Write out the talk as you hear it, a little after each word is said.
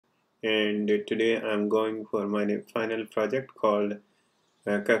and today I'm going for my final project called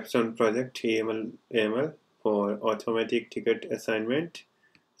capstone project AML for automatic ticket assignment.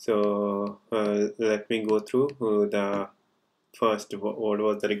 So let me go through the first what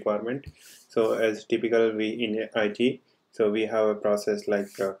was the requirement. So as typical we in IT, so we have a process like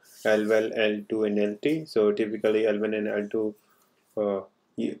L1, L2 and LT. So typically L1 and L2 uh,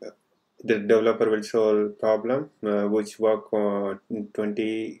 the developer will solve problem which work on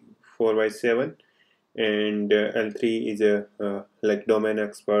 24/7, and L3 is a like domain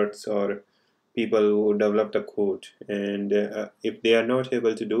experts or people who develop the code, and if they are not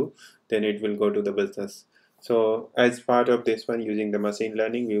able to do, then it will go to the business. So as part of this one, using the machine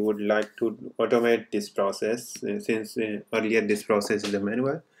learning, we would like to automate this process since earlier this process is a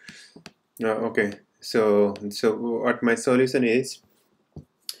manual. Okay, so what my solution is,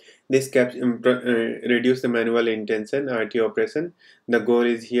 this reduce the manual intention IT operation. The goal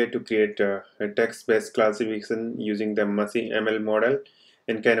is here to create a text-based classification using the machine ML model,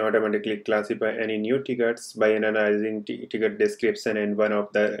 and can automatically classify any new tickets by analyzing ticket description and one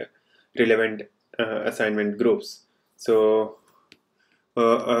of the relevant assignment groups. So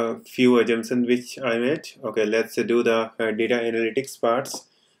a few assumptions which I made. Okay, let's do the data analytics parts.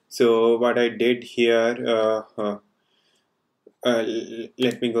 So what I did here,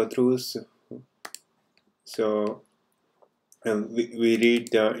 let me go through. So we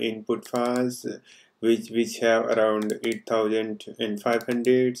read the input files which have around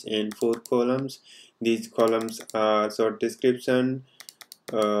 8,500 and 4 columns. These columns are sort description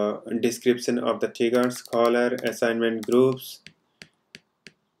of the triggers, caller, assignment groups,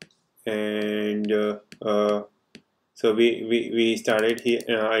 and so we started here.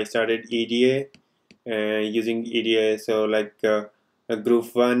 I started EDA using EDA. So like a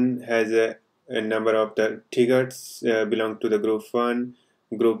group 1 has a number of the triggers belong to the group 1,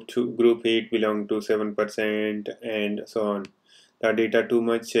 group 2, group 8 belong to 7%, and so on. The data too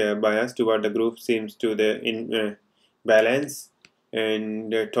much biased toward the group seems to the in balance,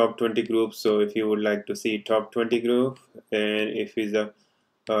 and top 20 groups. So if you would like to see top 20 group, and if is a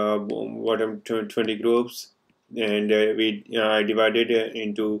bottom 20 groups, and I divided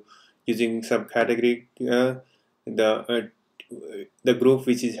into using subcategory. The the group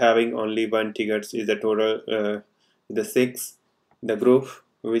which is having only one tickets is the total the 6. The group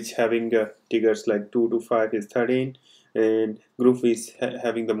which having tickets like 2 to 5 is 13, and group is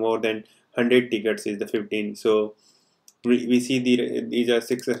having the more than 100 tickets is the 15. So we see these are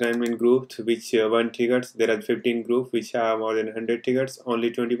 6 assignment groups which one tickets. There are 15 groups which have more than 100 tickets. Only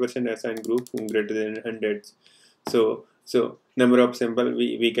 20% assigned group greater than 100. So number of sample,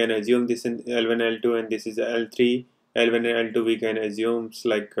 we can assume this in L1 L2, and this is L3. L1 and L2 we can assume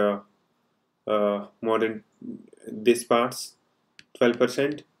like more than this parts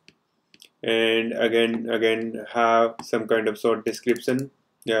 12%, and again have some kind of sort description.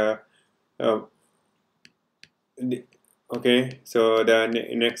 Yeah. Uh, okay, so the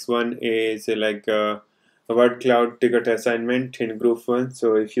next one is like a word cloud ticket assignment in group 1.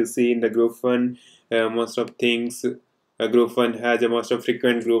 So if you see in the group 1, most of things, group 1 has a most of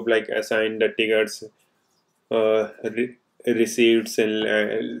frequent group like assigned the tickets, receipts,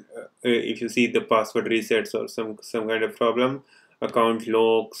 and if you see the password resets or some kind of problem, account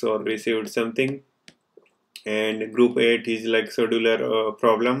locks or received something. And group 8 is like scheduler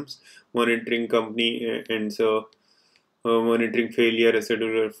problems, monitoring company, and so monitoring failure, a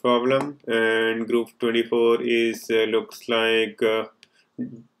scheduler problem. And group 24 is looks like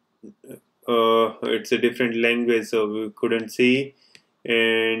it's a different language, so we couldn't see.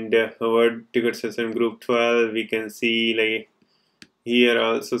 And our ticket session group 12, we can see like here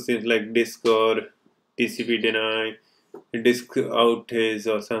also seems like disk or TCP deny, disk outage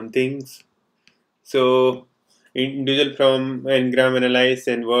or some things. So individual from ngram analyze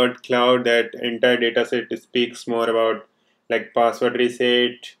and word cloud, that entire dataset speaks more about like password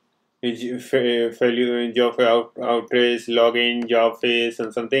reset, failure, job outrage, login, job face,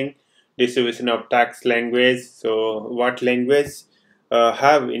 and something. Distribution of tax language. So what language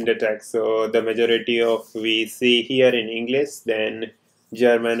have in the text? So the majority of we see here in English, then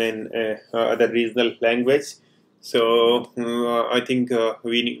German and other regional language. So I think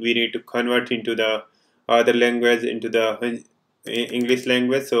we need to convert into the other language into the English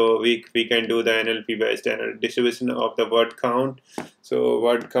language, so we can do the NLP based distribution of the word count. So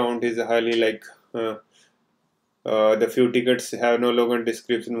word count is highly like the few tickets have no longer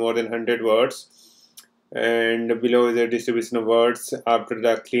description more than 100 words, and below is a distribution of words after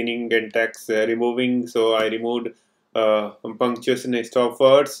the cleaning and text removing. So I removed punctuation and stop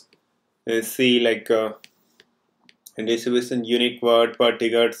words. See like distribution unique word per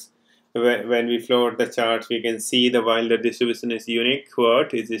tickets, when we float the charts, we can see the while the distribution is unique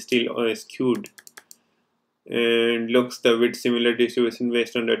word is still skewed, and looks the with similar distribution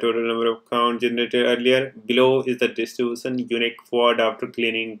based on the total number of count generated earlier. Below is the distribution unique word after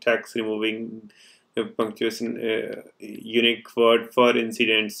cleaning text, removing punctuation, unique word for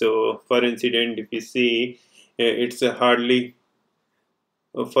incident. So for incident, if you see, it's a hardly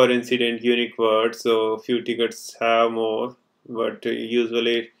for incident unique word. So few tickets have more, but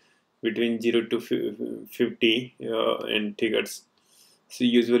usually between 0 to 50 in tickets. So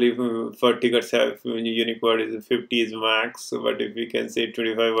usually for tickets have unique word is 50 is max. So, but if we can say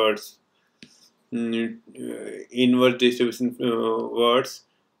 25 words, inverse distribution words,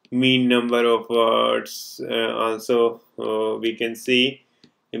 mean number of words. Also, we can see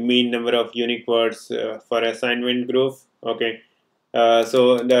the mean number of unique words for assignment group. Okay. Now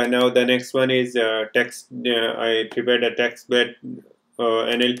the next one is text. I prepared a text bed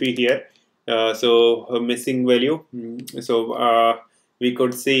NLP here. Missing value. We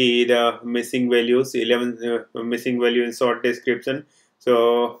could see the missing values, 11 missing value in short description.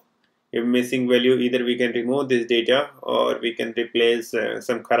 So if missing value, either we can remove this data or we can replace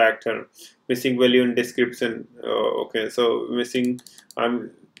some character. Missing value in description. Okay, so missing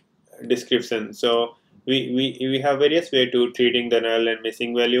description. So we have various way to treating the null and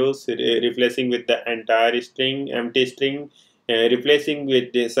missing values, replacing with the entire string, empty string, replacing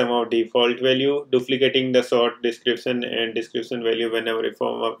with some of default value, duplicating the short description and description value whenever a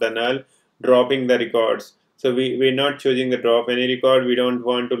form of the null, dropping the records. So we're not choosing the drop any record. We don't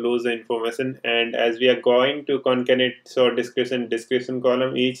want to lose the information. And as we are going to concatenate short description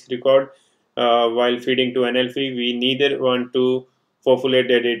column each record while feeding to NLP, we neither want to populate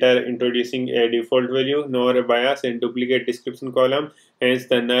the data introducing a default value nor a bias and duplicate description column. Hence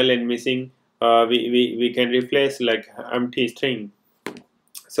the null and missing we can replace like empty string.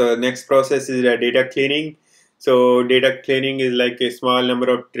 So next process is data cleaning. So data cleaning is like a small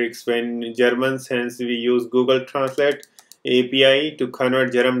number of tricks when Germans, hence we use Google Translate API to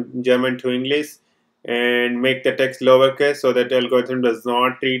convert German to English and make the text lowercase so that algorithm does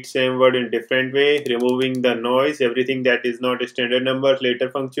not treat same word in different way, removing the noise, everything that is not a standard number, later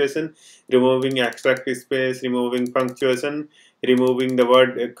punctuation, removing extract space, removing punctuation, removing the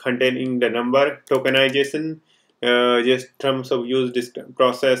word containing the number, tokenization, just terms of use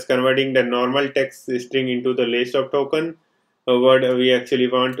process, converting the normal text string into the list of token, a word we actually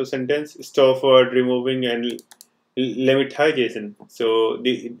want to sentence, stop word removing, and lemmatization. So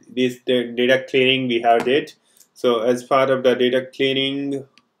this data cleaning we have did. So as part of the data cleaning,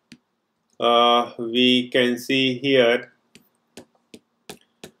 we can see here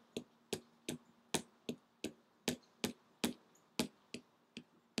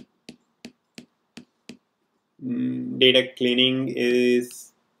data cleaning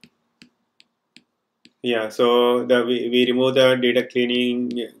is so we remove the data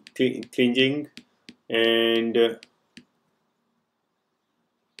cleansing and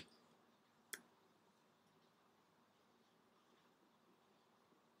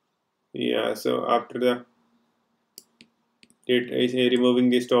so after the it is removing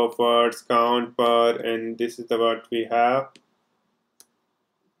the stop words, count per, and this is the what we have.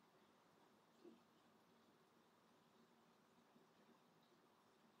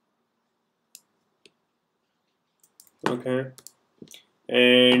 Okay.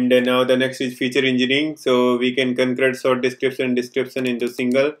 And now the next is feature engineering. So we can convert short description into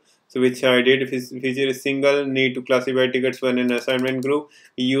single. So which I did. If feature is single, need to classify tickets when an assignment group.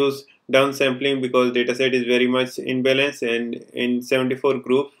 We use downsampling because dataset is very much imbalance, and in 74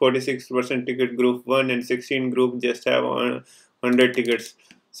 groups, 46% ticket group 1 and 16 group just have 100 tickets.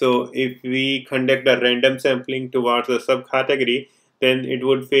 So if we conduct a random sampling towards a subcategory, then it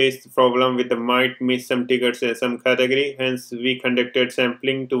would face the problem with the might miss some tickets in some category. Hence, we conducted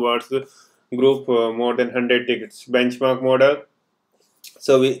sampling towards the group more than 100 tickets benchmark model.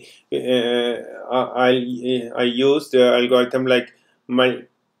 So I used algorithm like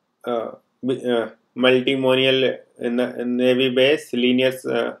multimonial navy base, linear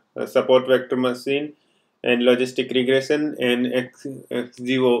support vector machine, and logistic regression and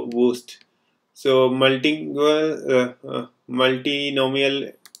XGO boost. So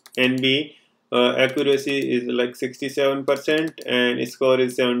multinomial NB accuracy is like 67% and score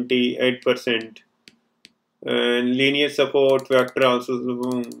is 78%. And linear support vector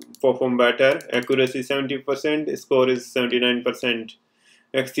also perform better. Accuracy 70%, score is 79%.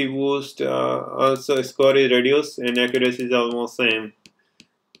 XGBoost also score is reduced and accuracy is almost same.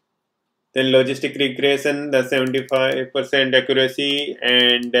 Then logistic regression, the 75% accuracy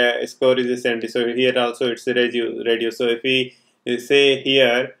and score is 70. So here also it's reduced. So if we say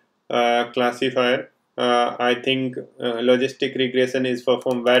here classifier. I think logistic regression is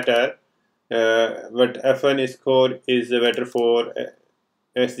performed better, but F1 score is better for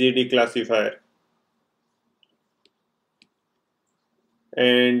SGD classifier.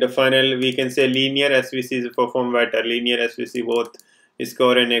 And the final, we can say linear SVC is perform better. Linear SVC both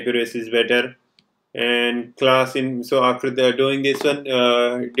score and accuracy is better. And class in, so after the doing this one,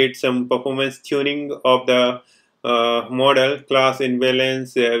 did some performance tuning of the model class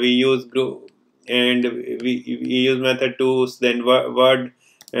imbalance. We use group and we use method tools. Then word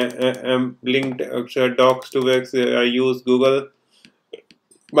linked docs to works. I use Google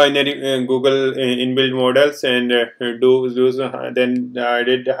binary Google inbuilt models and then I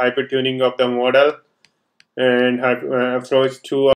did hyper tuning of the model and approach two